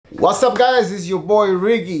What's up, guys? It's your boy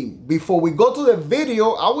Ricky. Before we go to the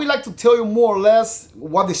video, I would like to tell you more or less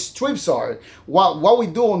what the trips are, what we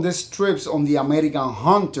do on these trips on the American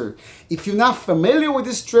Hunter. If you're not familiar with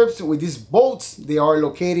these trips, with these boats, they are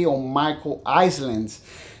located on Michael Islands.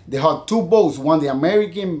 They have two boats. One, the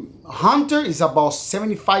American Hunter, is about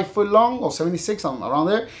 75 foot long or 76, around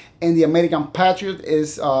there, and the American Patriot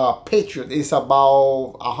is about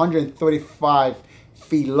 135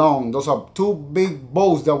 feet long. Those are two big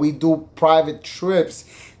boats that we do private trips.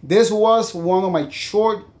 This was one of my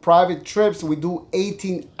short private trips. We do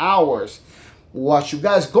 18 hours. What you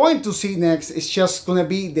guys going to see next is just gonna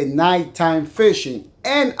be the nighttime fishing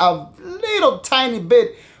and a little tiny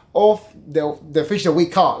bit of the fish that we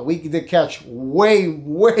caught. We did catch way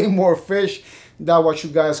more fish than what you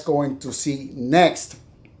guys going to see next.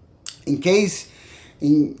 In case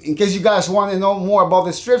you guys want to know more about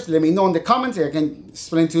the trips, let me know in the comments. I can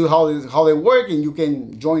explain to you how they work, and you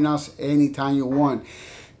can join us anytime you want.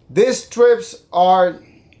 These trips are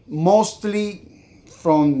mostly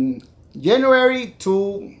from January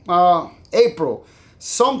to April.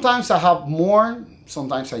 Sometimes I have more,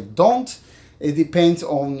 sometimes I don't. It depends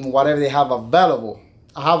on whatever they have available.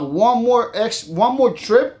 I have one more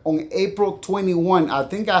trip on April 21. I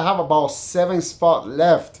think I have about 7 spots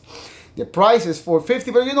left. The price is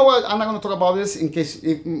 $450, but you know what? I'm not going to talk about this in case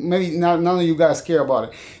maybe none of you guys care about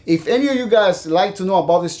it. If any of you guys like to know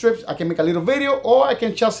about these trips, I can make a little video, or I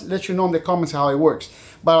can just let you know in the comments how it works.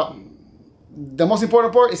 But the most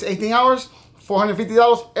important part is 18 hours,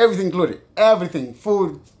 $450, everything included. Everything,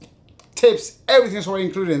 food, tips, everything is already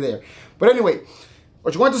included in there. But anyway,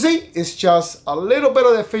 what you're going to see is just a little bit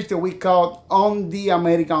of the fish that we caught on the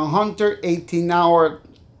American Hunter 18-hour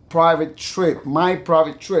private trip, my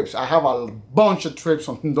private trips. I have a bunch of trips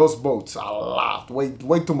on those boats, a lot, way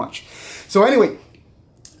too much. So anyway,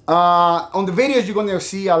 on the videos you're gonna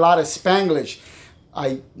see a lot of Spanglish.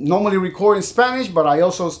 I normally record in Spanish, but I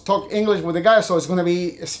also talk English with the guys, so it's gonna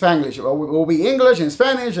be Spanglish. It will be English and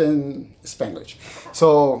Spanish and Spanglish.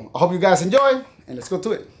 So I hope you guys enjoy, and let's go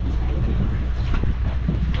to it.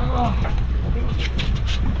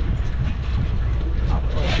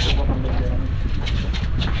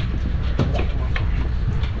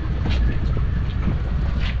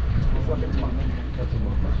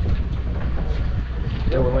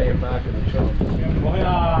 Yeah, we're laying back in the show. Coge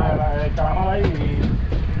el calamar ahí y...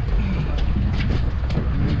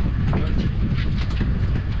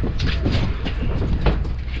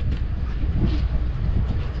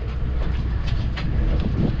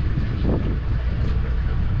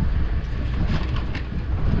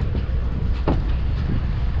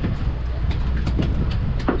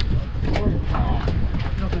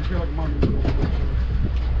 Doesn't feel like money.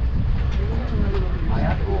 I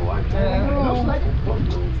have to go watch that.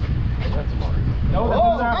 That's a mark. No, this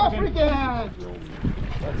is African.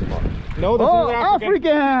 That's a mark. No, this is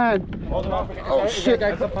African. African. Oh shit.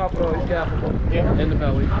 That's a poplar. He's capital. Yeah. In the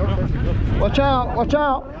belly. Watch out, watch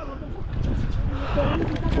out.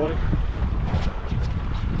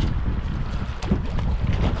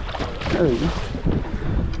 There you go.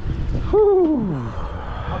 Whew.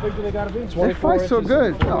 How big do they gotta be? They fight so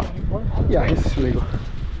good. Oh, yeah, it's legal.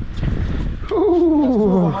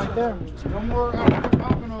 Ooh. Right there. No more African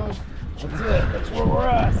pompanos. That's it. That's where we're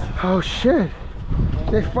at. Oh shit.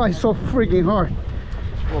 They fight so freaking hard.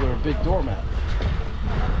 Well, they're a big doormat.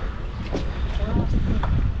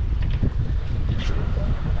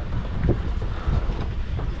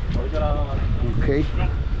 Okay.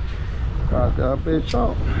 Got that bitch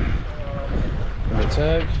out. The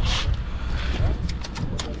tag.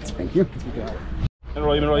 Thank you.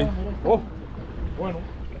 Míralo ahí. Oh. Bueno.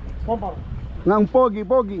 Pómpalo. Un pogi.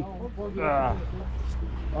 Ah.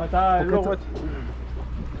 Ahí está el lobo.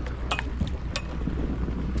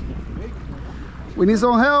 We need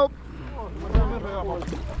some help.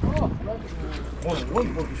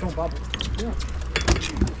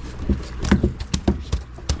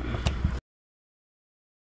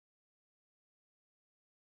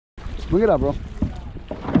 Bring it up, bro.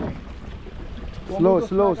 Slow.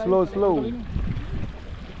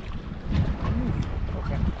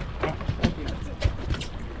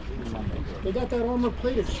 They got that armor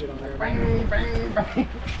plated shit on there. Bang.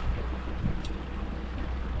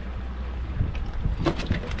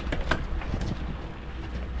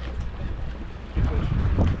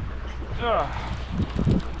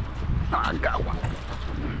 I got one.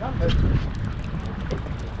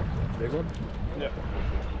 Big one? Yeah.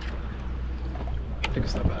 Take a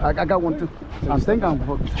step back. I got one too. I think I'm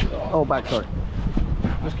hooked. Oh, back, sorry.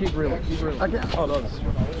 Just keep reeling. I can't. Oh, no, this is...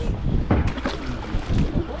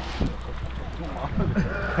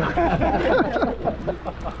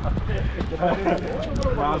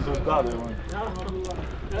 Va a asustar, hermano.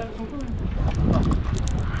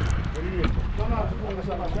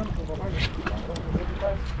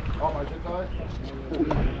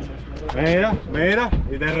 Mira, mira,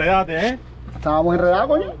 y te enredaste, ¿eh? ¿Estábamos enredados,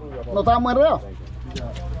 coño? ¿No estábamos enredados?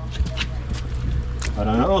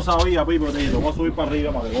 Pero yo no sabía, Pipo, tío. Vamos a subir para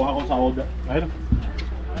arriba para que coja con sabor. Mira.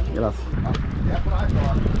 Gracias.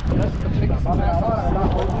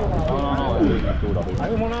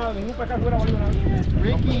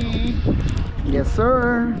 Ricky. Yes,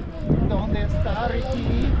 sir. ¿Dónde está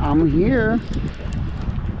Ricky? I'm here.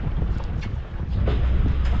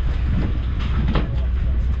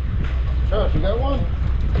 Sure, you got one?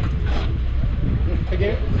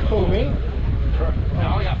 Again? Who, me?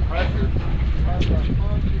 Now I got pressure.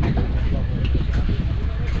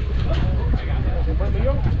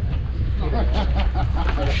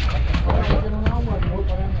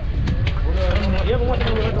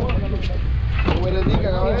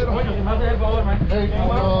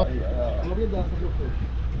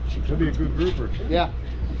 Could be a good grouper. Yeah.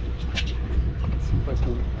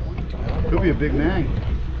 Could be a big man.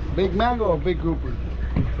 Big mango or big grouper?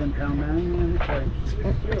 10-pound man. Okay.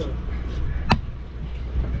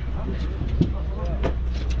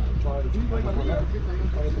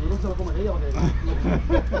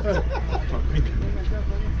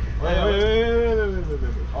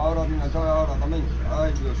 Ahora, mira, ahora también.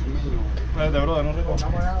 Ay, Dios mío. Espérate, brother, no recojo.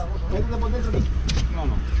 Métete por dentro aquí. No,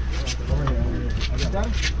 no.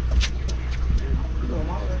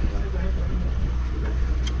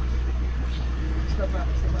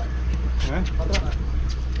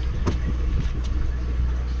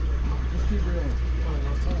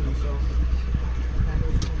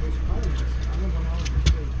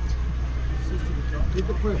 Get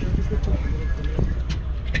the pressure. Get the pressure.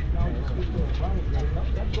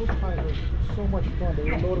 Those pies are so much fun. They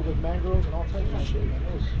were loaded with mangroves and all types of shit.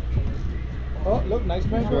 Oh, look, nice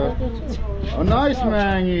mangrove right there too. Oh, nice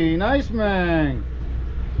man, nice man.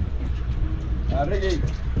 Ricky,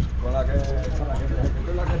 con la que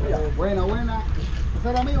Buena, buena. ¿Ese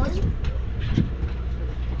era mío, eh?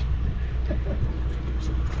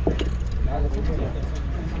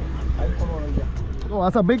 Oh,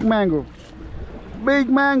 that's a big mango. Big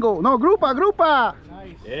mango. No, grupa, grupa.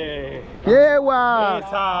 Yeah. Yeah, wow.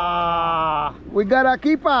 Esa. We got a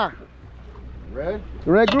keeper. Red?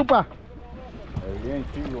 Red grupa. Bien,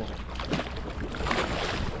 chico.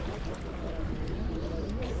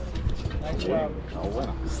 Nice job.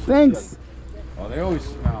 Stinks. Oh, they always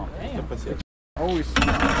smell. Always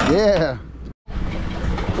smell. Yeah.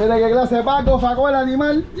 Mira qué clase de paco sacó el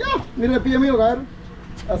animal. Yeah. Mira el pie mío, cabrón.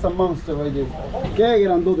 That's a monster right there. Qué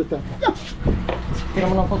grandote está. Yeah.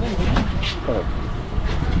 Tírame una foto.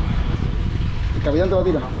 El capitán te va a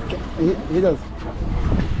tirar. He does.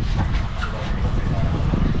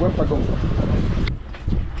 Buen pacón.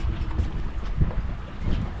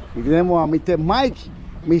 Y tenemos a Mr. Mike.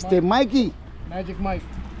 Mr. Mikey. Magic Mike.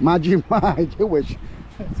 Magic Mike. I wish.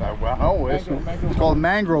 It's called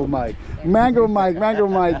Mangrove Mike. Mangrove Mike.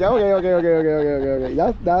 Mangrove Mike. Okay.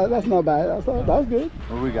 That's not bad. That's good.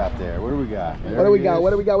 What do we got there? What do we got? What do we got?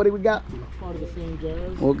 What do we got? What do we got? Part of the same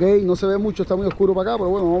JIGS. Ok, no se ve mucho, está muy oscuro para acá, pero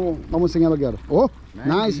bueno, vamos a enseñarlo aquí ahora. Oh,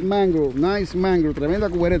 nice mangrove, nice mangrove. Tremenda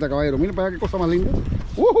cubereta, caballero. Miren para allá qué cosa más linda.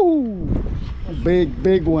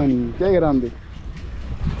 Big one. Qué grande.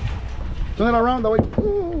 Turn it around, that way.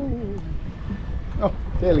 Oh,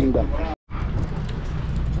 qué linda.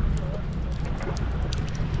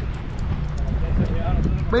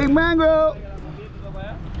 Big mangrove.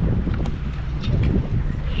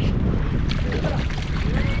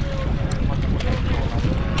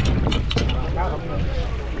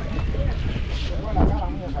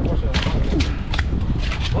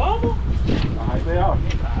 ¿Cómo? Ahí te va.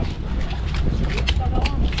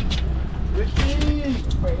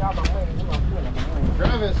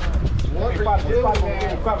 Travis, what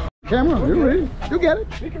are Camera, you ready? You get it.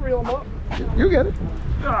 We can reel them up. You get it.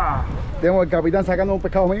 Ah. Tengo el capitán sacando un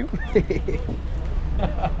pescado mío.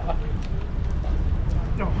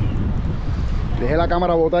 Dejé la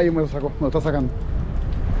cámara botada y me lo sacó, me lo está sacando.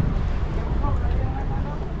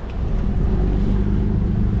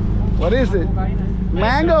 What is it?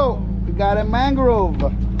 Mango. We got a mangrove.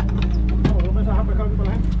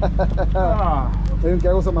 Miren qué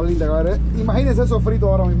cosa más linda, cabrón. Imagínense eso frito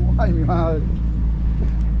ahora mismo. Ay, mi madre.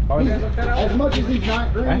 As much as he's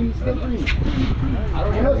not green, he's still green.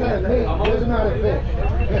 He doesn't have fit. He doesn't know how to fit.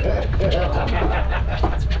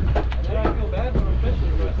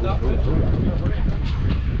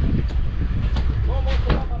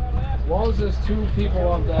 As long as there's two people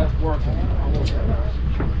on deck working.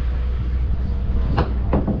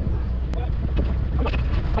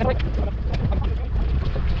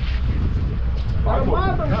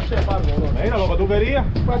 querías?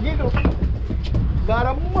 Paquito. Got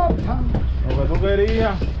a mutton. Lo que tú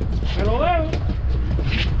querías. Me lo debo.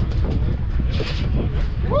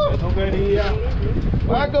 Lo que tú querías.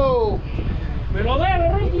 Paco. Me lo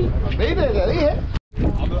debo, Ricky. ¿Viste? Te dije.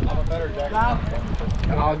 I'm a better jack.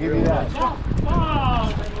 I'll give you that.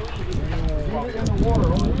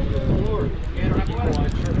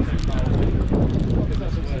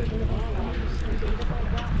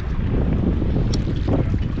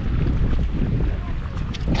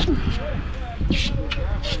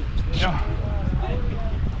 Ya.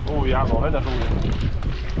 Uy, ya, cogete rubia.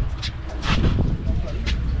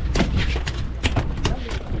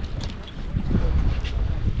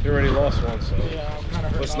 You already lost one, so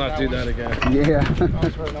let's not do that again. Yeah.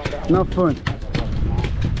 Not fun.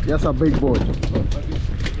 That's a big boy.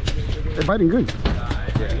 They're biting good.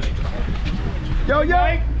 Yo,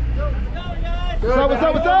 yo. What's up, what's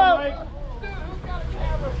up, what's up?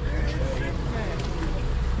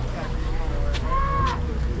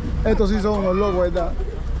 Estos sí son unos locos, ¿verdad?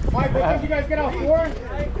 Mike, what did you guys get out for?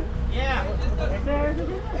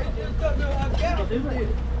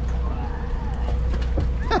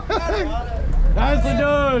 That's the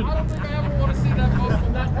dude.